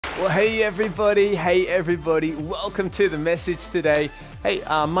Well, hey everybody, welcome to the message today. Hey,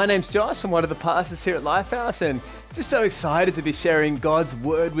 my name's Josh, I'm one of the pastors here at Lifehouse, and just so excited to be sharing God's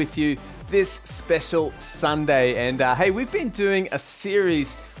Word with you this special Sunday. And hey, we've been doing a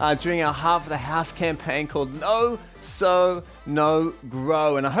series during our Half of the House campaign called No, Sow, No,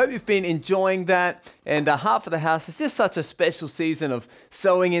 Grow. And I hope you've been enjoying that. And Half of the House is just such a special season of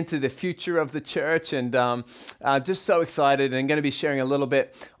sowing into the future of the church. And just so excited, and going to be sharing a little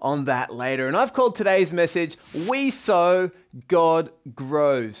bit on that later. And I've called today's message, We Sow, God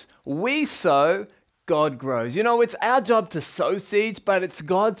Grows. We sow, God grows. You know, it's our job to sow seeds, but it's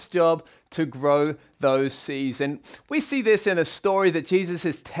God's job to grow those seeds. And we see this in a story that Jesus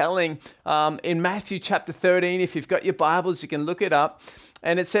is telling in Matthew chapter 13. If you've got your Bibles, you can look it up.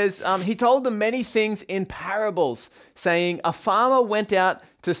 And it says, he told them many things in parables, saying, a farmer went out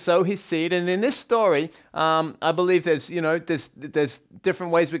to sow his seed. And in this story, I believe there's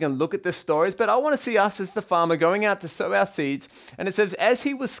different ways we can look at the stories, but I want to see us as the farmer going out to sow our seeds. And it says, as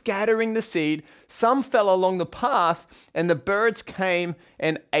he was scattering the seed, some fell along the path, and the birds came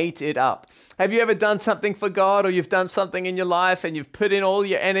and ate it up. Have you ever done something for God, or you've done something in your life and you've put in all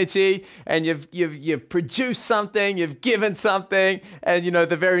your energy and you've produced something, you've given something, and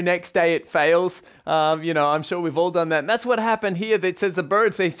the very next day it fails? I'm sure we've all done that. And that's what happened here. It says the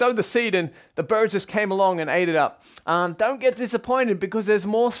birds, they sowed the seed and the birds just came along and ate it up. Don't get disappointed, because there's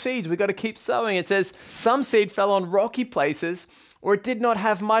more seeds. We've got to keep sowing. It says some seed fell on rocky places, or it did not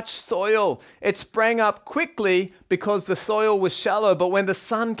have much soil. It sprang up quickly because the soil was shallow, but when the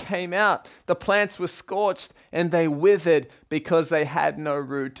sun came out, the plants were scorched and they withered because they had no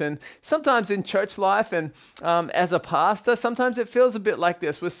root. And sometimes in church life and as a pastor, sometimes it feels a bit like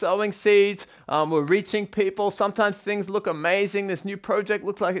this. We're sowing seeds, we're reaching people. Sometimes things look amazing. This new project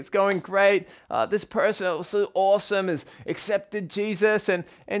looks like it's going great. This person was so awesome, has accepted Jesus.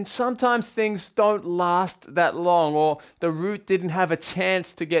 And sometimes things don't last that long, or the root didn't have a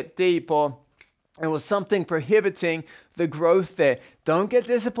chance to get deep, or there was something prohibiting the growth there. Don't get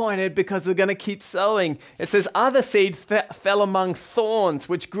disappointed, because we're going to keep sowing. It says other seed fell among thorns,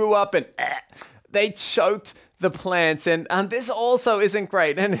 which grew up and they choked the plants. And this also isn't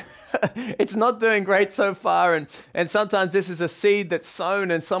great. And it's not doing great so far. And sometimes this is a seed that's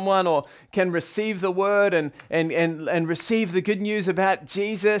sown, and someone can receive the word and receive the good news about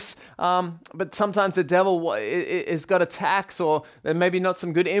Jesus. But sometimes the devil has got attacks, or there maybe not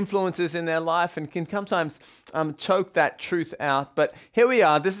some good influences in their life, and can sometimes choke that truth out. But here we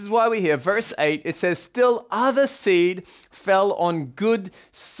are. This is why we're here. Verse 8, it says, still other seed fell on good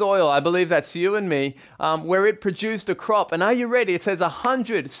soil. I believe that's you and me, where it produced a crop. And are you ready? It says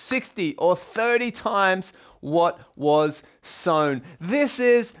 160 or 30 times what was sown. This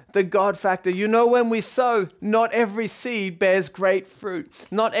is the God factor. When we sow, not every seed bears great fruit.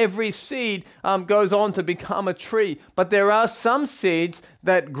 Not every seed goes on to become a tree. But there are some seeds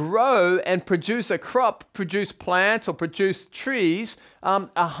that grow and produce a crop, produce plants or produce trees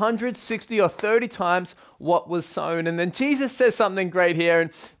 160 or 30 times what was sown. And then Jesus says something great here. And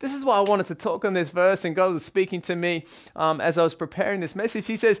this is why I wanted to talk on this verse, and God was speaking to me as I was preparing this message.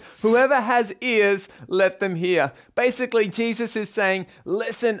 He says, whoever has ears, let them hear. Basically, Jesus is saying,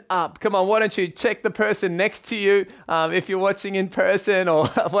 listen up. Come on, why don't you check the person next to you if you're watching in person, or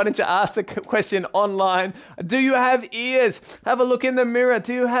why don't you ask the question online? Do you have ears? Have a look in the mirror.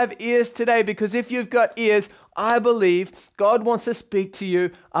 Do you have ears today? Because if you've got ears, I believe God wants to speak to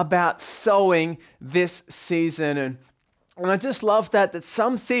you about sowing this season. And I just love that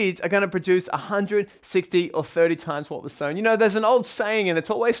some seeds are going to produce 160 or 30 times what was sown. There's an old saying, and it's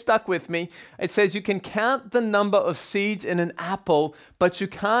always stuck with me. It says, you can count the number of seeds in an apple, but you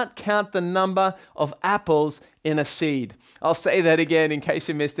can't count the number of apples in a seed. I'll say that again in case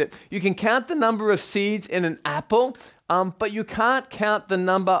you missed it. You can count the number of seeds in an apple, but you can't count the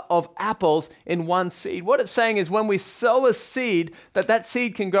number of apples in one seed. What it's saying is, when we sow a seed, that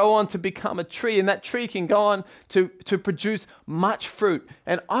seed can go on to become a tree, and that tree can go on to produce much fruit.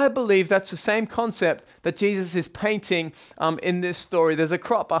 And I believe that's the same concept that Jesus is painting in this story. There's a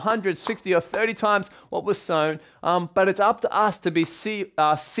crop 160 or 30 times what was sown, but it's up to us to be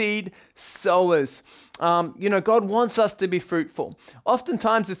seed sowers. God wants us to be fruitful.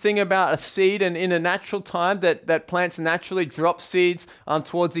 Oftentimes the thing about a seed, and in a natural time that plants naturally drop seeds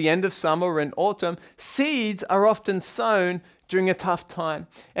towards the end of summer and autumn, seeds are often sown during a tough time.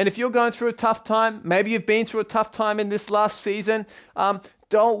 And if you're going through a tough time, maybe you've been through a tough time in this last season,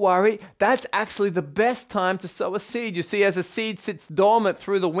 don't worry, that's actually the best time to sow a seed. You see, as a seed sits dormant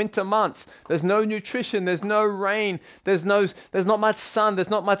through the winter months, there's no nutrition, there's no rain, there's not much sun, there's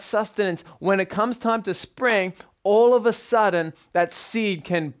not much sustenance. When it comes time to spring, all of a sudden that seed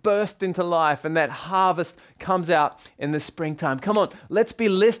can burst into life and that harvest comes out in the springtime. Come on, let's be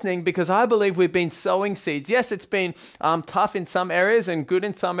listening, because I believe we've been sowing seeds. Yes, it's been tough in some areas and good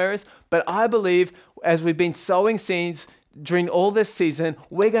in some areas, but I believe as we've been sowing seeds during all this season,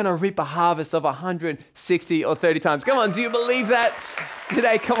 we're going to reap a harvest of 160 or 30 times. Come on, do you believe that?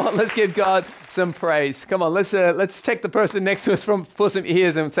 Today, come on, let's give God some praise. Come on, let's check the person next to us for some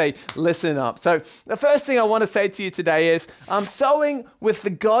ears and say, listen up. So the first thing I want to say to you today is sowing with the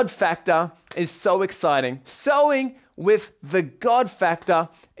God factor is so exciting. Sowing with the God factor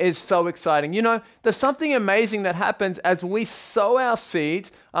is so exciting. You know, there's something amazing that happens as we sow our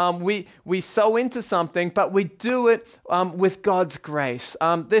seeds. We sow into something, but we do it with God's grace.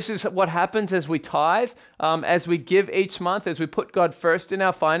 This is what happens as we tithe, as we give each month, as we put God first in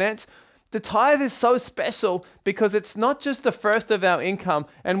our finance. The tithe is so special because it's not just the first of our income,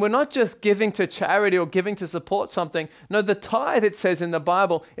 and we're not just giving to charity or giving to support something. No, the tithe, it says in the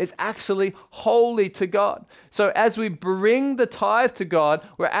Bible, is actually holy to God. So as we bring the tithe to God,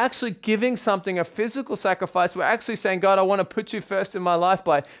 we're actually giving something, a physical sacrifice. We're actually saying, God, I want to put you first in my life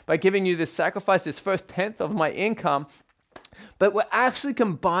by giving you this sacrifice, this first tenth of my income. But we're actually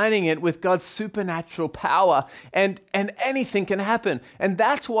combining it with God's supernatural power, and anything can happen. And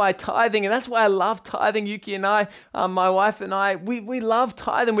that's why tithing, and that's why I love tithing. Yuki and I, my wife and I, we love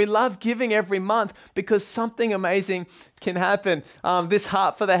tithing. We love giving every month because something amazing can happen. This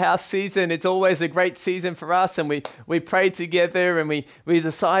Heart for the House season, it's always a great season for us, and we pray together and we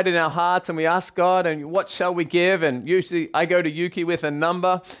decide in our hearts and we ask God, and what shall we give? And usually I go to Yuki with a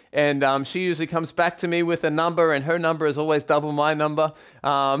number, and she usually comes back to me with a number, and her number is always double my number.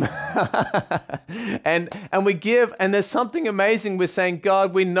 And we give, and there's something amazing with saying,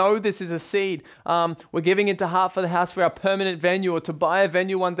 God, we know this is a seed. We're giving into Heart for the House for our permanent venue, or to buy a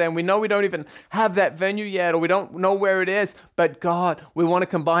venue one day, and we know we don't even have that venue yet, or we don't know where it is, but God, we want to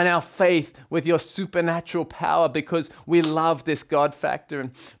combine our faith with your supernatural power because we love this God factor.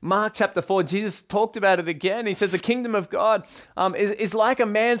 And Mark chapter 4, Jesus talked about it again. He says the kingdom of God is like a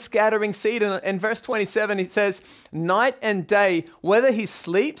man scattering seed. And in verse 27, he says, night and day, whether he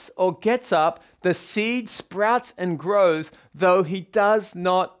sleeps or gets up, the seed sprouts and grows, though he does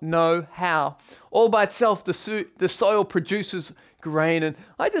not know how. All by itself, the soil produces grain. And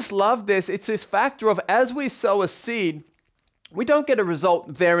I just love this. It's this factor of as we sow a seed, we don't get a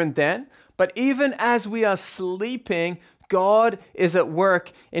result there and then, but even as we are sleeping, God is at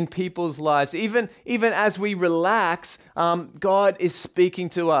work in people's lives. Even as we relax, God is speaking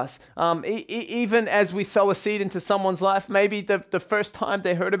to us. Even as we sow a seed into someone's life, maybe the first time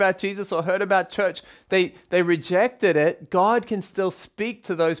they heard about Jesus or heard about church, they rejected it. God can still speak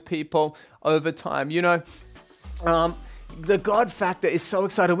to those people over time. You know, the God factor is so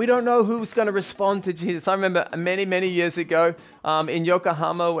exciting. We don't know who's going to respond to Jesus. I remember many, many years ago in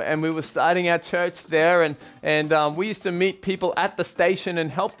Yokohama, and we were starting our church there, and we used to meet people at the station and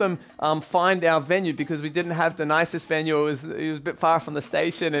help them find our venue because we didn't have the nicest venue. It was a bit far from the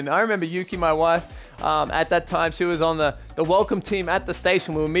station. And I remember Yuki, my wife, at that time, she was on the welcome team at the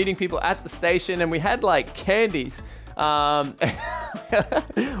station. We were meeting people at the station, and we had like candies.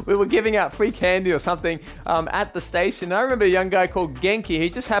 We were giving out free candy or something at the station. I remember a young guy called Genki. He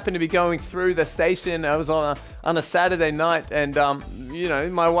just happened to be going through the station. I was on a Saturday night, and you know,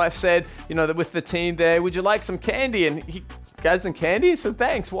 my wife said, you know, that with the team there, would you like some candy? And he guys some candy? So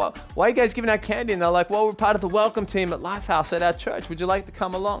thanks. Why are you guys giving out candy? And they're like, well, we're part of the welcome team at Lifehouse at our church. Would you like to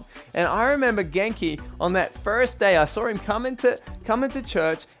come along? And I remember Genki on that first day, I saw him come into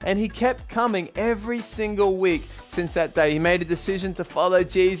church, and he kept coming every single week since that day. He made a decision to follow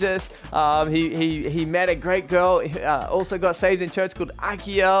Jesus. He met a great girl, also got saved in church, called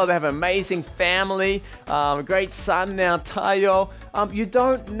Akiel. They have an amazing family, a great son now, Tayo. You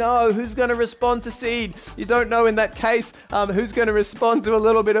don't know who's going to respond to seed. You don't know in that case who's going to respond to a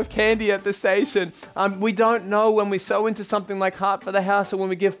little bit of candy at the station. We don't know when we sow into something like Heart for the House or when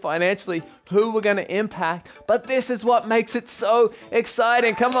we give financially who we're going to impact. But this is what makes it so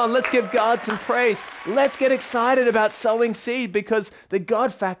exciting. Come on, let's give God some praise. Let's get excited about sowing seed because the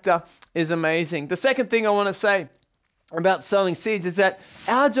God factor is amazing. The second thing I want to say about sowing seeds is that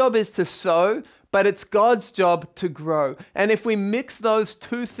our job is to sow, but it's God's job to grow. And if we mix those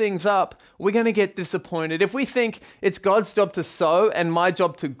two things up, we're going to get disappointed. If we think it's God's job to sow and my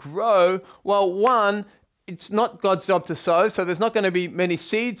job to grow, well, one, it's not God's job to sow, so there's not going to be many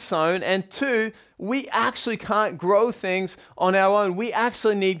seeds sown. And two, we actually can't grow things on our own. We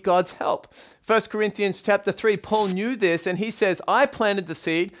actually need God's help. 1 Corinthians chapter 3, Paul knew this, and he says, I planted the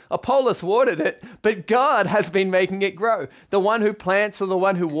seed, Apollos watered it, but God has been making it grow. The one who plants or the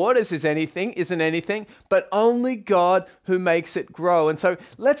one who waters isn't anything, but only God who makes it grow. And so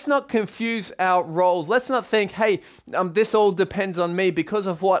let's not confuse our roles. Let's not think, hey, this all depends on me because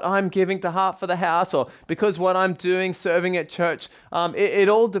of what I'm giving to Heart for the House or because what I'm doing, serving at church. It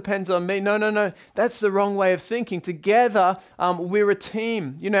all depends on me. No. That's the wrong way of thinking. Together, we're a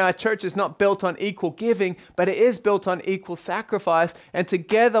team. You know, our church is not built on equal giving, but it is built on equal sacrifice. And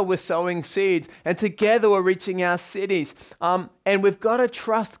together we're sowing seeds, and together we're reaching our cities. And we've got to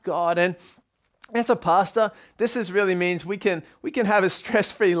trust God. And as a pastor, this really means we can have a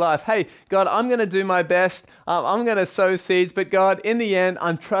stress-free life. Hey, God, I'm going to do my best. I'm going to sow seeds. But God, in the end,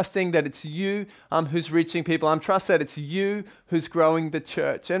 I'm trusting that it's you who's reaching people. I'm trusting that it's you who's growing the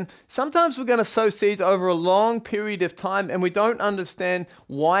church. And sometimes we're going to sow seeds over a long period of time, and we don't understand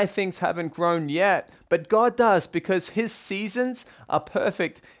why things haven't grown yet. But God does, because his seasons are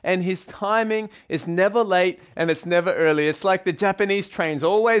perfect and his timing is never late and it's never early. It's like the Japanese trains,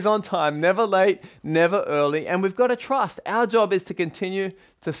 always on time, never late, never early. And we've got to trust. Our job is to continue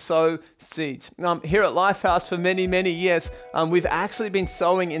to sow seeds. Here at Lifehouse for many, many years, we've actually been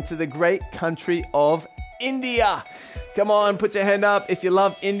sowing into the great country of India. Come on, put your hand up if you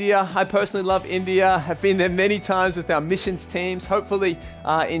love India. I personally love India. Have been there many times with our missions teams. Hopefully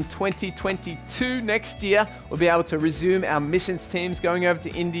in 2022, next year, we'll be able to resume our missions teams going over to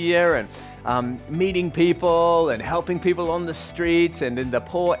India and meeting people and helping people on the streets and in the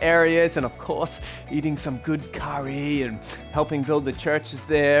poor areas, and of course eating some good curry and helping build the churches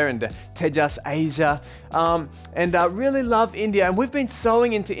there and Tejas Asia, and really love India. And we've been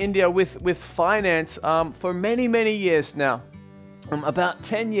sowing into India with finance for many years now. About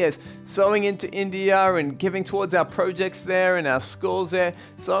 10 years, sowing into India and giving towards our projects there and our schools there,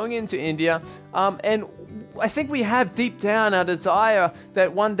 sowing into India. And I think we have deep down our desire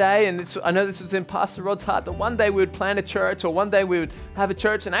that one day, and I know this was in Pastor Rod's heart, that one day we would plant a church, or one day we would have a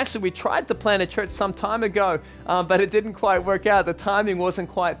church. And actually we tried to plant a church some time ago, but it didn't quite work out. The timing wasn't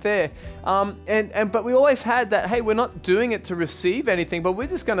quite there. But we always had that, hey, we're not doing it to receive anything, but we're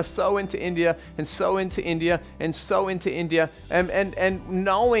just going to sow into India and sow into India and sow into India, and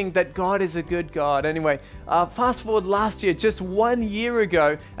knowing that God is a good God. Anyway, fast forward last year, just 1 year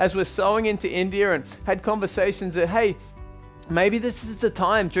ago, as we're sowing into India and had conversations that, hey, maybe this is the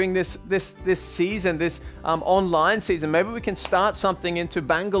time during this season, this online season. Maybe we can start something into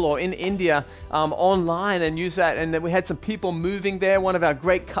Bangalore in India online and use that. And then we had some people moving there. One of our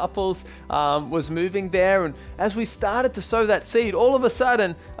great couples was moving there. And as we started to sow that seed, all of a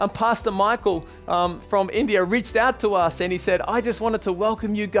sudden, Pastor Michael from India reached out to us, and he said, I just wanted to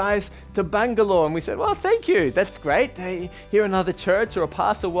welcome you guys to Bangalore. And we said, well, thank you. That's great. Hey, hear another church or a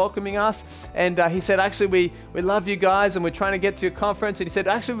pastor welcoming us. And he said, actually, we love you guys, and we're trying to get to your conference. And he said,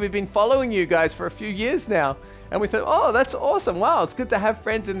 actually, we've been following you guys for a few years now. And we thought, oh, that's awesome. Wow, it's good to have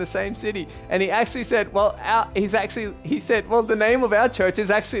friends in the same city. And he actually said, well, he said, well, the name of our church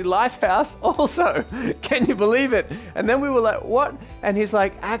is actually Lifehouse also. Can you believe it? And then we were like, what? And he's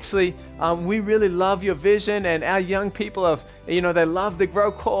like, actually, we really love your vision, and our young people they love the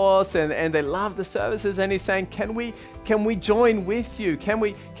Grow course and they love the services. And he's saying, can we join with you? Can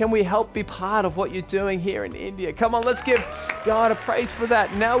we help be part of what you're doing here in India? Come on, let's give God a praise for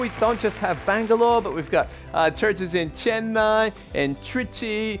that. Now we don't just have Bangalore, but we've got churches in Chennai and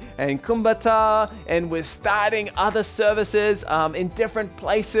Trichy and Kumbata, and we're starting other services in different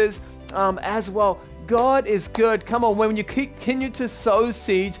places as well. God is good. Come on, when you continue to sow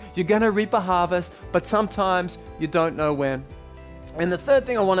seeds, you're going to reap a harvest, but sometimes you don't know when. And the third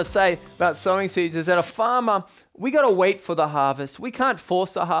thing I want to say about sowing seeds is that a farmer, we got to wait for the harvest. We can't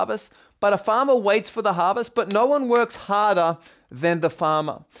force the harvest, but a farmer waits for the harvest, but no one works harder than the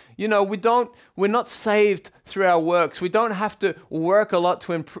farmer. You know, we're not saved through our works. We don't have to work a lot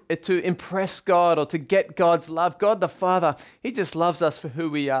to impress God or to get God's love. God the Father, he just loves us for who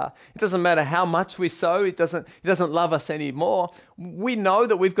we are. It doesn't matter how much we sow. He doesn't love us anymore. We know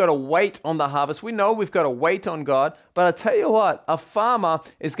that we've got to wait on the harvest. We know we've got to wait on God. But I tell you what, a farmer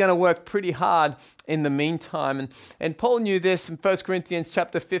is going to work pretty hard in the meantime. And Paul knew this in 1 Corinthians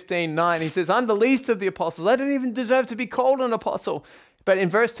chapter 15:9. He says, I'm the least of the apostles. I don't even deserve to be called an apostle. But in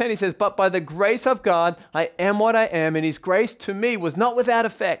verse 10, he says, but by the grace of God, I am what I am, and his grace to me was not without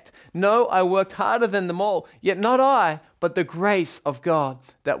effect. No, I worked harder than them all, yet not I, but the grace of God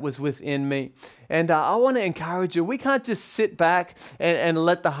that was within me. And I want to encourage you, we can't just sit back and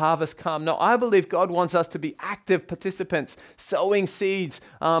let the harvest come. No, I believe God wants us to be active participants, sowing seeds,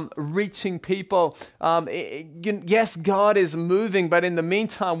 reaching people. Yes, God is moving, but in the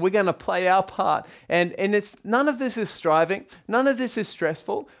meantime, we're going to play our part. And it's none of this is striving, none of this is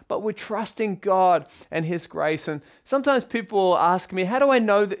stressful, but we're trusting God and His grace. And sometimes people ask me, how do I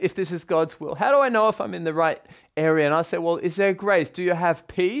know if this is God's will? How do I know if I'm in the right area? And I say, well, is there grace? Do you have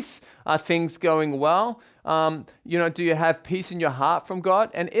peace? Are things going well? Do you have peace in your heart from God?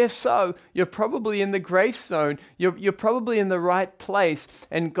 And if so, you're probably in the grace zone. You're probably in the right place,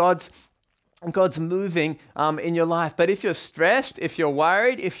 and God's moving in your life. But if you're stressed, if you're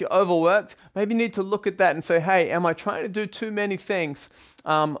worried, if you're overworked, maybe you need to look at that and say, hey, am I trying to do too many things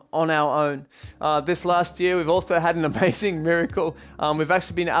on our own? This last year, we've also had an amazing miracle. We've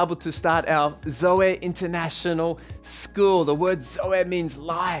actually been able to start our Zoe International School. The word Zoe means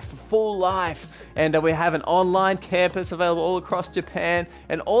life, full life. And we have an online campus available all across Japan,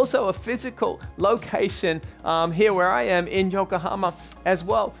 and also a physical location here where I am in Yokohama as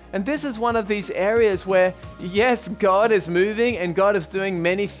well. And this is one of these areas where, yes, God is moving and God is doing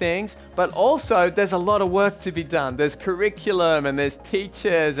many things, but also there's a lot of work to be done. There's curriculum and there's teachers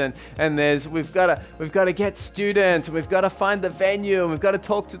and we've got to get students, and we've got to find the venue, and we've got to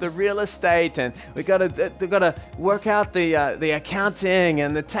talk to the real estate, and we've got to work out the accounting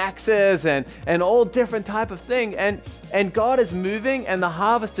and the taxes and all different type of thing. And God is moving, and the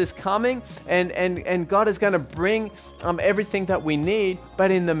harvest is coming, and God is going to bring everything that we need. But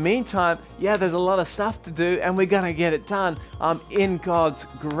in the meantime, yeah, there's a lot of stuff to do, and we're going to get it done in God's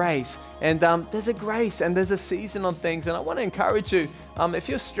grace. And there's a grace and there's a season on things. And I want to encourage you, if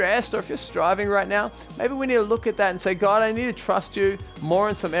you're stressed or if you're striving right now, maybe we need to look at that and say, God, I need to trust you more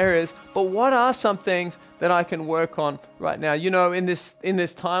in some areas, but what are some things that I can work on right now? You know, in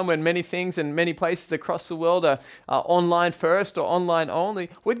this time when many things in many places across the world are online first or online only,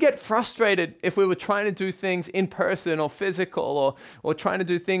 we'd get frustrated if we were trying to do things in person or physical or trying to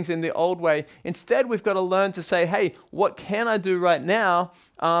do things in the old way. Instead, we've got to learn to say, hey, what can I do right now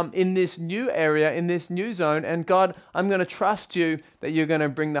in this new area, in this new zone? And God, I'm going to trust you that you're going to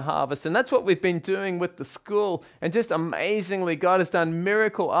bring the harvest. And that's what we've been doing with the school. And just amazingly, God has done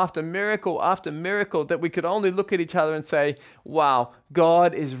miracle after miracle after miracle that we could only look at each other and say, wow,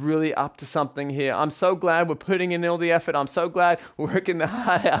 God is really up to something here. I'm so glad we're putting in all the effort. I'm so glad we're working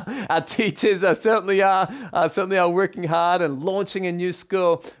hard. Our teachers certainly are working hard and launching a new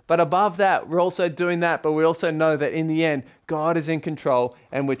school. But above that, we're also doing that. But we also know that in the end, God is in control,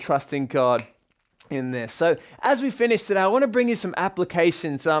 and we're trusting God in this. So as we finish today, I want to bring you some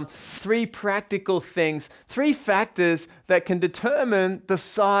applications, 3 practical things, 3 factors that can determine the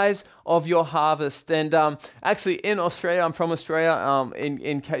size of your harvest. And actually in Australia, I'm from Australia,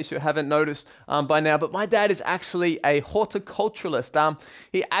 in case you haven't noticed by now, but my dad is actually a horticulturalist.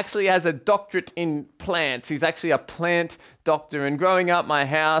 He actually has a doctorate in plants. He's actually a plant doctor. And growing up, my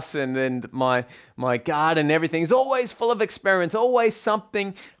house and then my garden and everything is always full of experiments, always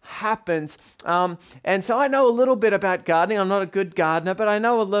something happens. And so I know a little bit about gardening. I'm not a good gardener, but I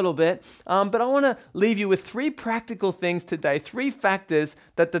know a little bit. But I want to leave you with 3 practical things today, 3 factors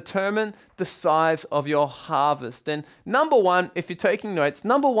that determine the size of your harvest. And number 1, if you're taking notes,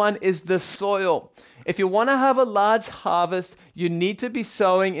 number 1 is the soil. If you want to have a large harvest, you need to be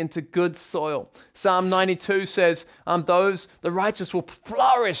sowing into good soil. Psalm 92 says, the righteous will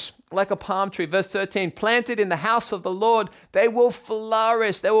flourish like a palm tree. Verse 13, planted in the house of the Lord, they will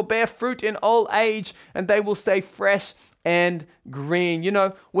flourish. They will bear fruit in old age, and they will stay fresh and green. You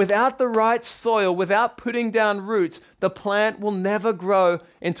know, without the right soil, without putting down roots, the plant will never grow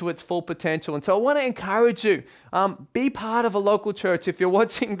into its full potential. And so I want to encourage you, be part of a local church. If you're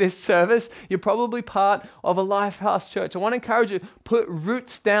watching this service, you're probably part of a Lifehouse church. I want to encourage you, put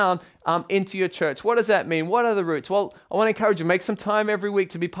roots down into your church. What does that mean? What are the roots? Well, I want to encourage you, make some time every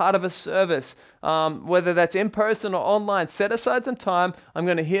week to be part of a service, whether that's in person or online. Set aside some time. I'm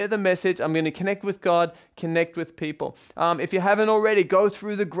going to hear the message. I'm going to connect with God, connect with people. If you haven't already, go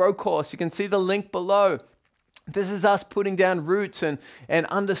through the Grow course. You can see the link below. This is us putting down roots and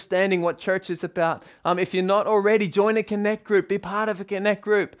understanding what church is about. If you're not already, join a connect group. Be part of a connect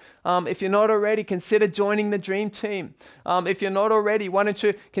group. If you're not already, consider joining the dream team. If you're not already, why don't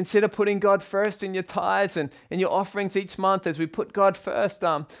you consider putting God first in your tithes and your offerings each month as we put God first.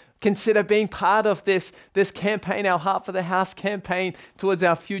 consider being part of this campaign, our Heart for the House campaign towards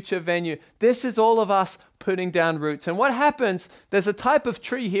our future venue. This is all of us putting down roots. And what happens, there's a type of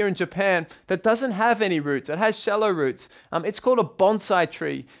tree here in Japan that doesn't have any roots. It has shallow roots. It's called a bonsai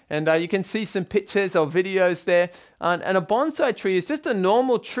tree. And you can see some pictures or videos there. And a bonsai tree is just a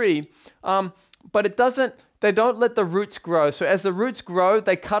normal tree, but they don't let the roots grow. So as the roots grow,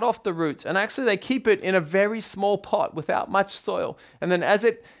 they cut off the roots, and actually they keep it in a very small pot without much soil. And then as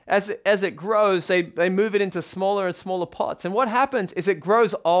it grows, they move it into smaller and smaller pots. And what happens is it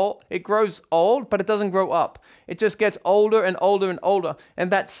grows old, but it doesn't grow up. It just gets older and older and older.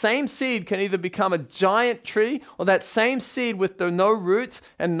 And that same seed can either become a giant tree, or that same seed with no roots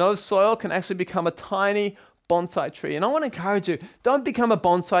and no soil can actually become a tiny bonsai tree. And I want to encourage you, don't become a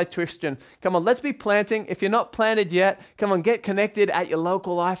bonsai Christian. Come on, let's be planting. If you're not planted yet, come on, get connected at your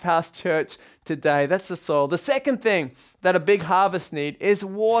local Lifehouse church today. That's the soil. The second thing that a big harvest need is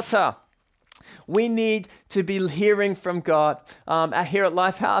water. We need to be hearing from God. Here at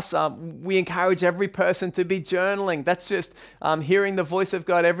Lifehouse, we encourage every person to be journaling. That's just hearing the voice of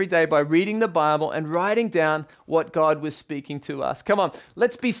God every day by reading the Bible and writing down what God was speaking to us. Come on,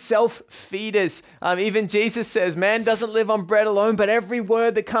 let's be self-feeders. Even Jesus says, man doesn't live on bread alone, but every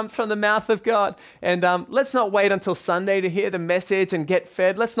word that comes from the mouth of God. And let's not wait until Sunday to hear the message and get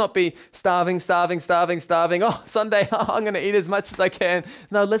fed. Let's not be starving. Oh, Sunday, I'm going to eat as much as I can.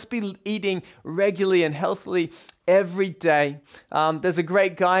 No, let's be eating regularly and healthily every day. There's a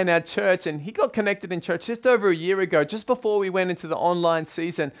great guy in our church, and he got connected in church just over a year ago, just before we went into the online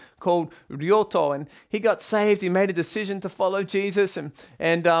season, called Ryoto, and he got saved. He made a decision to follow Jesus, and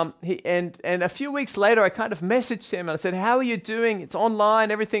a few weeks later, I kind of messaged him and I said, "How are you doing? It's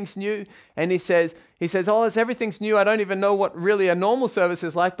online, everything's new." And he says, "Oh, everything's new. I don't even know what really a normal service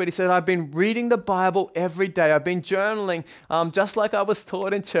is like." But he said, "I've been reading the Bible every day. I've been journaling, just like I was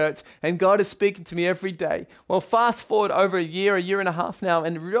taught in church, and God is speaking to me every day." Well, fast forward over a year and a half now,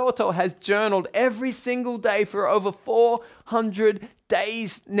 and Ryoto has journaled every single day for over 400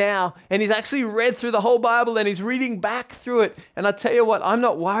 days now. And he's actually read through the whole Bible, and he's reading back through it. And I tell you what, I'm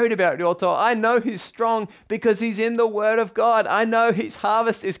not worried about Ryoto. I know he's strong because he's in the Word of God. I know his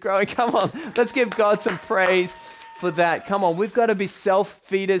harvest is growing. Come on, let's give God some praise for that. Come on, we've got to be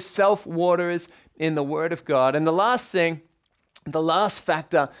self-feeders, self-waterers in the Word of God. And the last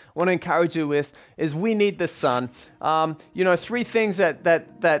factor I want to encourage you with is we need the sun. Three things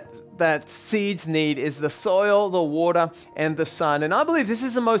that seeds need is the soil, the water, and the sun. And I believe this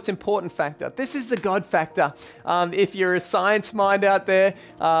is the most important factor. This is the God factor. If you're a science mind out there,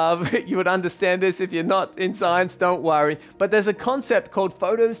 you would understand this. If you're not in science, don't worry. But there's a concept called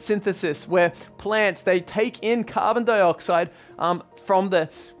photosynthesis, where plants, they take in carbon dioxide from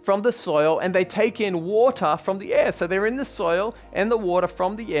the soil, and they take in water from the air. So they're in the soil and the water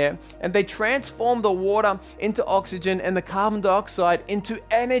from the air, and they transform the water into oxygen and the carbon dioxide into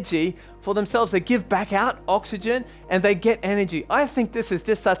energy for themselves. They give back out oxygen and they get energy. I think this is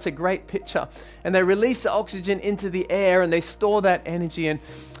just such a great picture. And they release the oxygen into the air and they store that energy. And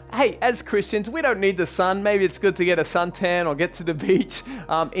hey, as Christians, we don't need the sun. Maybe it's good to get a suntan or get to the beach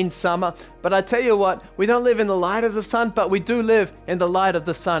in summer. But I tell you what, we don't live in the light of the sun, but we do live in the light of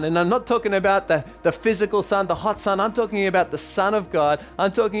the sun. And I'm not talking about the physical sun, the hot sun. I'm talking about the Son of God.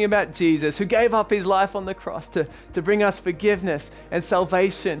 I'm talking about Jesus, who gave up his life on the cross to bring us forgiveness and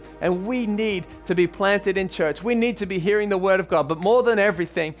salvation. And we need to be planted in church. We need to be hearing the Word of God. But more than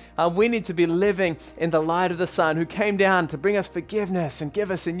everything, we need to be living in the light of the Son, who came down to bring us forgiveness and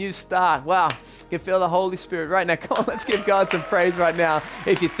give us a new start. Wow, you can feel the Holy Spirit right now. Come on, let's give God some praise right now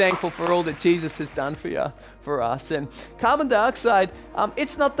if you're thankful for all that Jesus has done for us. And carbon dioxide,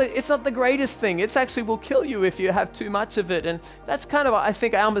 it's not the greatest thing. It's actually will kill you if you have too much of it. And that's kind of, I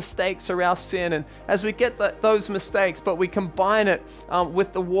think, our mistakes or our sin. And as we get those mistakes, but we combine it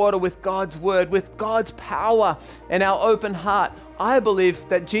with the water, with God's Word, with God's power and our open heart, I believe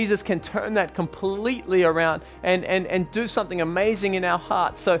that Jesus can turn that completely around and do something amazing in our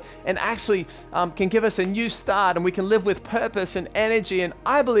hearts. So, and actually can give us a new start, and we can live with purpose and energy. And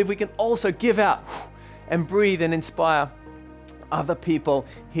I believe we can also give out and breathe and inspire other people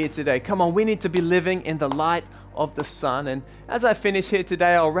here today. Come on, we need to be living in the light of the sun. And as I finish here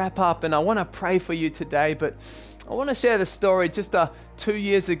today, I'll wrap up, and I want to pray for you today. But I want to share the story. Just 2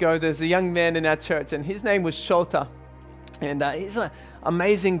 years ago, there's a young man in our church, and his name was Shota. And he's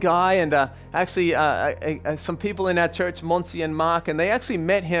amazing guy, and actually some people in our church, Monty and Mark, and they actually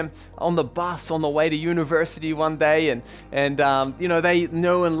met him on the bus on the way to university one day, and you know, they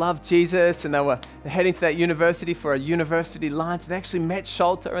know and love Jesus, and they were heading to that university for a university lunch. They actually met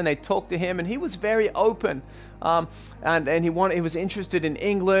Sholta, and they talked to him, and he was very open. And he was interested in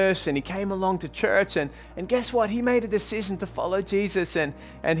English, and he came along to church, and guess what? He made a decision to follow Jesus, and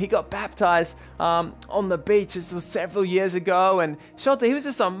he got baptized on the beach. This was several years ago, and Sholta, he was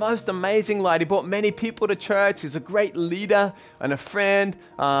just a most amazing light. He brought many people to church. He's a great leader and a friend.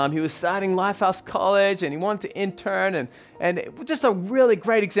 He was starting Lifehouse College, and he wanted to intern, and just a really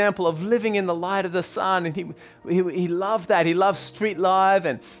great example of living in the light of the sun. And he loved that. He loved street life,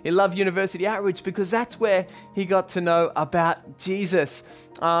 and he loved university outreach, because that's where he got to know about Jesus.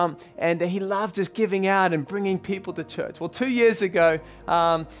 And he loved just giving out and bringing people to church. Well, 2 years ago,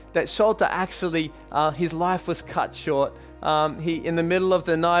 that Sholta actually, his life was cut short. In the middle of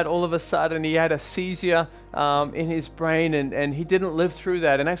the night, all of a sudden, he had a seizure in his brain, and he didn't live through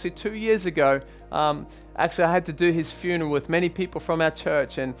that. And actually 2 years ago, actually I had to do his funeral with many people from our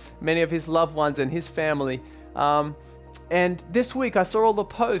church and many of his loved ones and his family. And this week I saw all the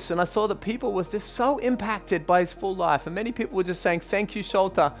posts, and I saw that people were just so impacted by his full life. And many people were just saying, thank you,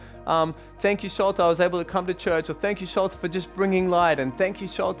 Sholta. Thank you, Sholta, I was able to come to church. Or thank you, Sholta, for just bringing light. And thank you,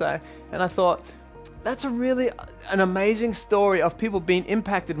 Sholta. And I thought, that's an amazing story of people being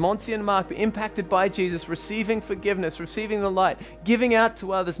impacted. Monty and Mark being impacted by Jesus, receiving forgiveness, receiving the light, giving out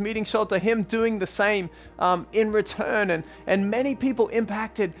to others, meeting Sholta, him doing the same in return, and many people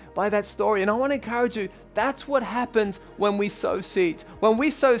impacted by that story. And I want to encourage you, that's what happens when we sow seeds. When we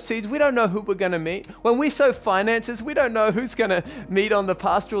sow seeds, we don't know who we're going to meet. When we sow finances, we don't know who's going to meet on the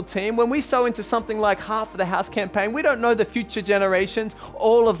pastoral team. When we sow into something like Half of the House campaign, we don't know the future generations,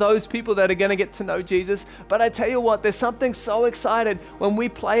 all of those people that are going to get to know Jesus. But I tell you what, there's something so excited when we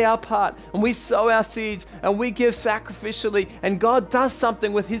play our part, and we sow our seeds, and we give sacrificially, and God does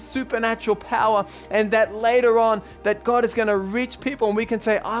something with his supernatural power, and that later on, that God is going to reach people, and we can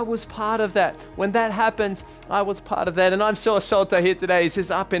say, I was part of that. When that happens, I was part of that. And I'm sure Sholta here today is just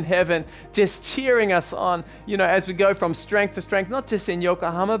up in heaven, just cheering us on, you know, as we go from strength to strength, not just in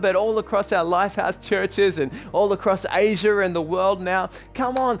Yokohama, but all across our Lifehouse churches and all across Asia and the world now.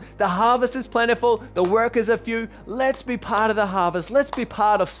 Come on, the harvest is plentiful, the workers are few. Let's be part of the harvest. Let's be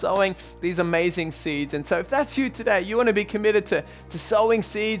part of sowing these amazing seeds. And so if that's you today, you want to be committed to sowing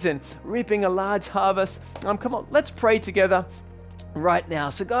seeds and reaping a large harvest, come on, let's pray together right now.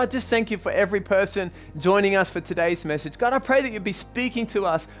 So God, just thank you for every person joining us for today's message. God, I pray that you'd be speaking to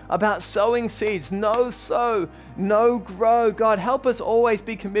us about sowing seeds. No sow, no grow. God, help us always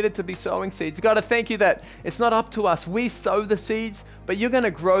be committed to be sowing seeds. God, I thank you that it's not up to us. We sow the seeds, but you're going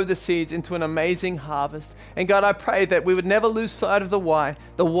to grow the seeds into an amazing harvest. And God, I pray that we would never lose sight of the why.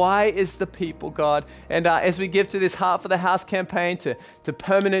 The why is the people, God. And as we give to this Heart for the House campaign, to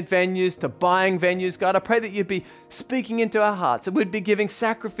permanent venues, to buying venues, God, I pray that you'd be speaking into our hearts. We'd be giving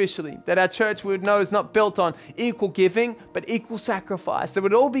sacrificially, that our church would know is not built on equal giving, but equal sacrifice. That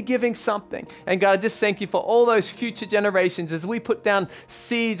we'd all be giving something. And God, I just thank you for all those future generations as we put down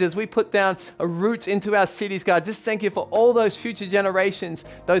seeds, as we put down roots into our cities. God, just thank you for all those future generations,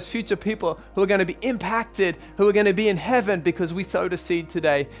 those future people who are going to be impacted, who are going to be in heaven because we sowed a seed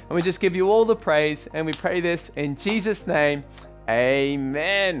today. And we just give you all the praise, and we pray this in Jesus' name.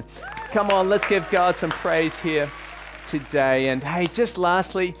 Amen. Come on, let's give God some praise here today. And hey, just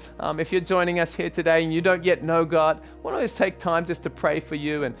lastly, if you're joining us here today and you don't yet know God, why don't we just take time just to pray for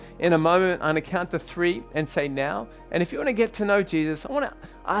you, and in a moment on a count to 3 and say now. And if you want to get to know Jesus, I want to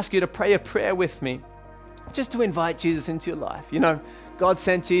ask you to pray a prayer with me, just to invite Jesus into your life. You know, God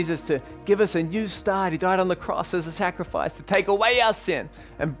sent Jesus to give us a new start. He died on the cross as a sacrifice to take away our sin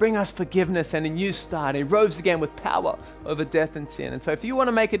and bring us forgiveness and a new start. He rose again with power over death and sin. And so if you want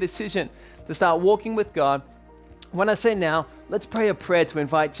to make a decision to start walking with God, when I say now, let's pray a prayer to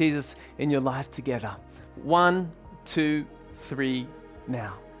invite Jesus in your life together. 1, 2, 3,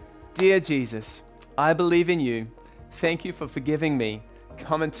 now. Dear Jesus, I believe in you. Thank you for forgiving me.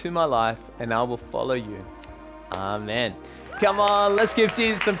 Come into my life and I will follow you. Amen. Come on, let's give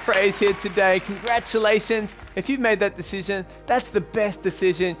Jesus some praise here today. Congratulations. If you've made that decision, that's the best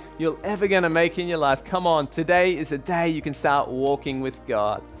decision you're ever going to make in your life. Come on, today is a day you can start walking with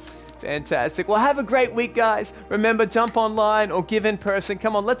God. Fantastic. Well, have a great week, guys. Remember, jump online or give in person.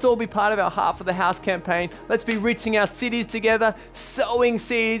 Come on, let's all be part of our Heart for the House campaign. Let's be reaching our cities together, sowing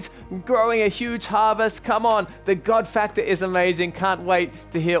seeds, growing a huge harvest. Come on, the God factor is amazing. Can't wait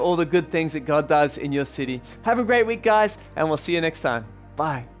to hear all the good things that God does in your city. Have a great week, guys, and we'll see you next time.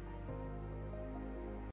 Bye.